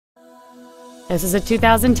This is a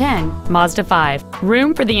 2010 Mazda 5.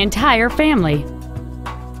 Room for the entire family.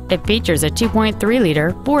 It features a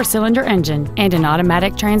 2.3-liter four-cylinder engine and an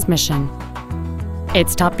automatic transmission.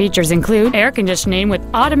 Its top features include air conditioning with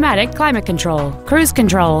automatic climate control, cruise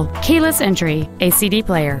control, keyless entry, a CD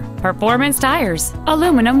player, performance tires,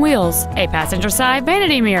 aluminum wheels, a passenger side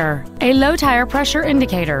vanity mirror, a low tire pressure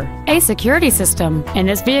indicator, a security system, and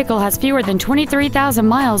this vehicle has fewer than 23,000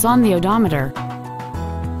 miles on the odometer.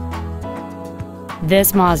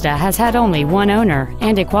 This Mazda has had only one owner,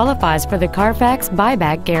 and it qualifies for the Carfax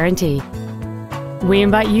buyback guarantee. We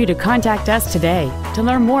invite you to contact us today to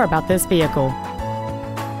learn more about this vehicle.